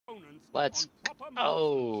Let's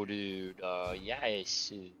go, dude.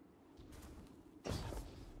 Yes. They're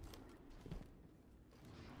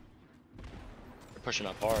pushing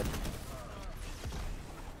up hard.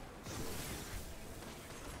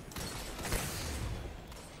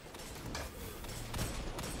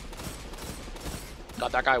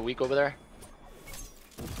 Got that guy weak over there.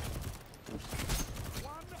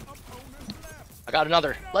 I got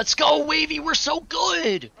another. Let's go, Wavy. We're so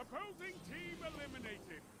good. Opposing team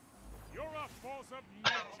eliminated. You're a force of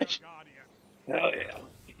nature, Guardian. Hell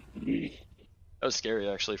yeah. That was scary,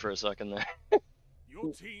 actually, for a second there.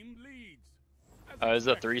 Your team leads. It was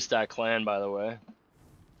a 3-stack clan, by the way.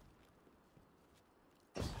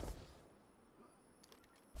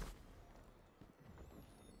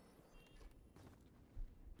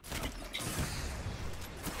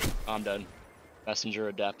 I'm dead. Messenger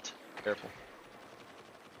adept. Careful.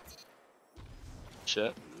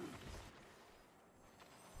 Shit.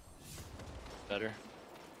 Better.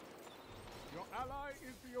 Your ally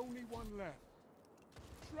is the only one left.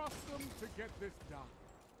 Trust them to get this done.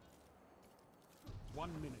 1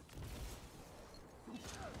 minute.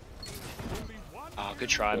 Only one Oh, good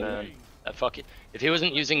try, man. That fucking. If he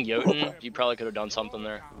wasn't using Jotun, you probably could have done something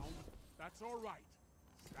there. That's all right.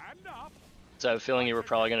 Stand up. So I have a feeling you were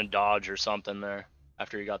probably gonna dodge or something there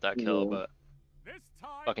after you got that kill, but This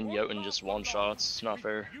time fucking won't Jotun last just for one long. shots. It's not With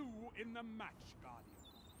fair. You in the match, Guardian.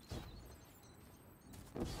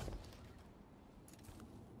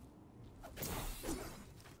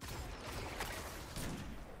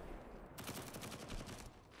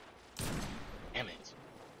 Damn it.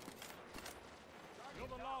 You're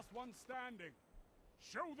the last one standing.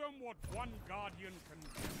 Show them what one Guardian can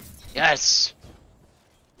do. Yes.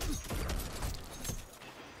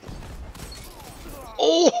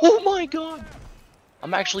 Oh my god.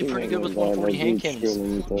 I'm actually pretty good with 140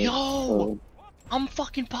 Hankins. Yo, I'm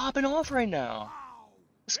fucking popping off right now.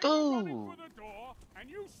 Let's go.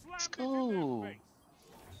 Let's go.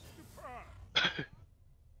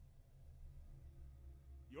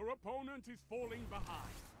 Your opponent is falling behind.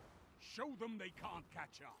 Show them they can't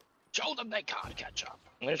catch up. Show them they can't catch up.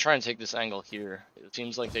 I'm gonna try and take this angle here. It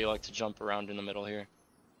seems like they like to jump around in the middle here.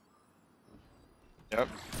 Yep.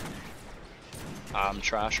 I'm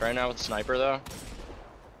trash right now with sniper though.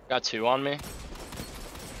 Got 2 on me.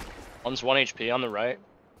 One's 1 HP on the right.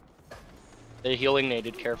 They healing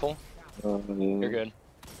naded, careful. You're good.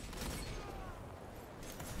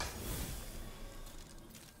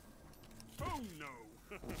 Oh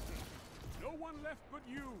no! No one left but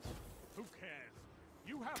you. Who cares?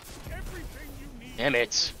 You have everything you need. Damn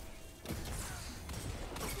it.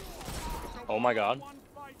 Oh my god. One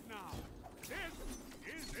fight now. This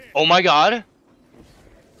is it. Oh my god.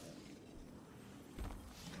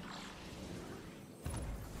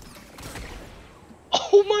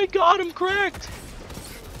 Oh my god, I'm cracked.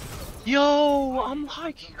 Yo, I'm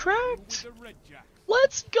like cracked. With the red jack.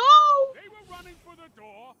 Let's go. They were running for the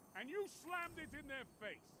door, and you slammed it in their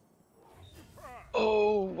face. Superb.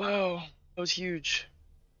 Oh wow, that was huge.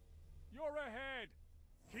 You're ahead.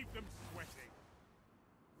 Keep them sweating.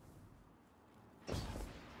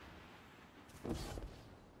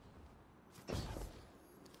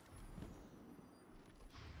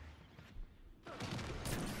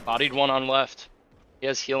 Bodied one on left. He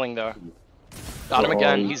has healing though. Got him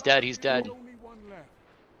again. He's dead. He's dead. Only one left.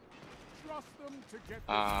 Trust them to get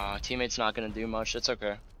this. Teammate's not gonna do much. It's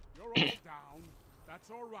okay. You're all down. That's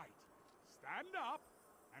all right. Stand up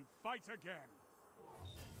and fight again.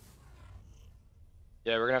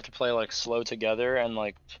 Yeah, we're gonna have to play like slow together and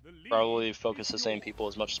like The lead probably focus is the same yours. people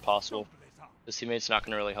as much as possible. Double it up. This teammate's not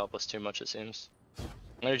gonna really help us too much, it seems. I'm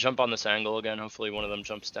gonna jump on this angle again. Hopefully one of them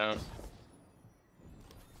jumps down.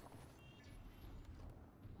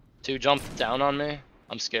 2 jump down on me.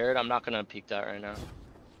 I'm scared. I'm not gonna peek that right now.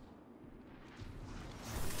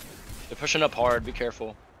 They're pushing up hard. Be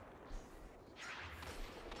careful.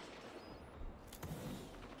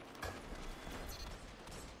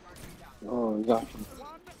 Oh, gosh.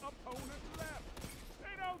 One opponent left.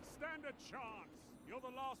 They don't stand a chance. You're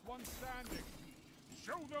the last one standing.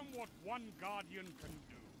 Show them what one Guardian can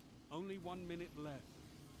do. Only 1 minute left.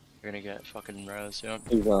 You're gonna get fucking res, yeah.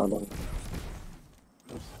 He's on him.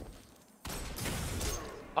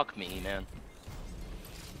 Fuck me, man.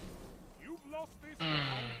 You've lost this round,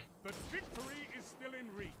 but victory is still in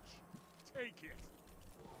reach. Take it.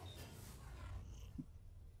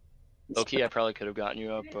 Low-key, I probably could have gotten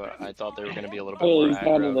you up, but I thought they were gonna be a little bit Oh, more he's got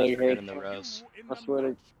aggro it, like, for getting the res. You in I the swear to-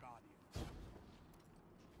 match,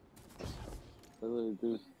 Guardian. I really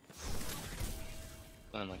do.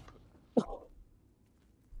 And like,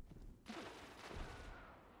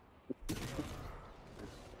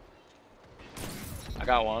 I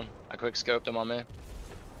got one. I quick scoped him on me.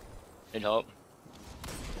 Need help.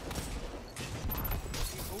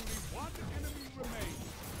 Only one enemy remains.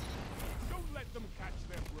 Don't let them catch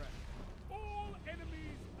their breath. All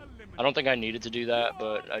enemies eliminated. I don't think I needed to do that,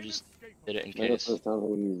 but I just did it in Like the case. first time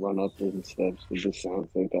when you run up the steps, it just sounds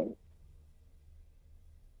like that.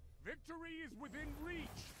 Victory is within reach.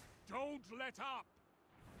 Don't let up.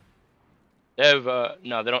 They have,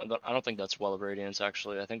 no, they don't, I don't think that's well of radiance,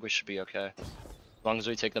 actually. I think we should be okay. As long as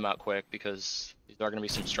we take them out quick, because these are going to be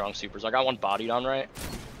some strong supers. I got one bodied on right.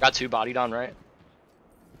 Got two bodied on right.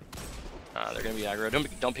 They're going to be aggro.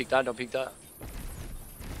 Don't peek that, don't peek that.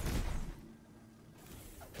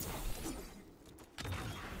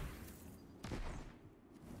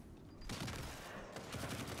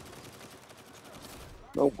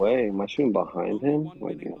 No way, am I shooting behind him? One Oh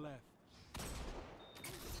my minute God. left.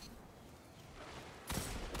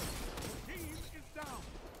 Team is down.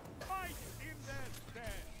 Fight in their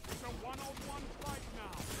stead. It's a one-on-one fight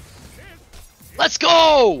now. This Let's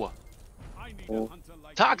go! I need a hunter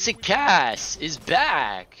like Toxic you with Cass is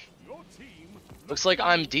back! your team. Looks like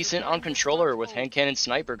I'm decent on controller with hand cannon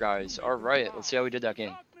sniper, guys. Alright, let's see how we did that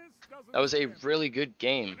game. That was a really good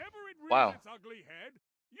game. Wow.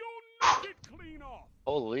 You'll knock it clean off.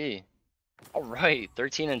 Holy. Alright,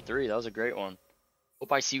 13-3. That was a great one.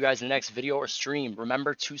 Hope I see you guys in the next video or stream.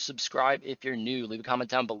 Remember to subscribe if you're new. Leave a comment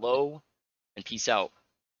down below. And peace out.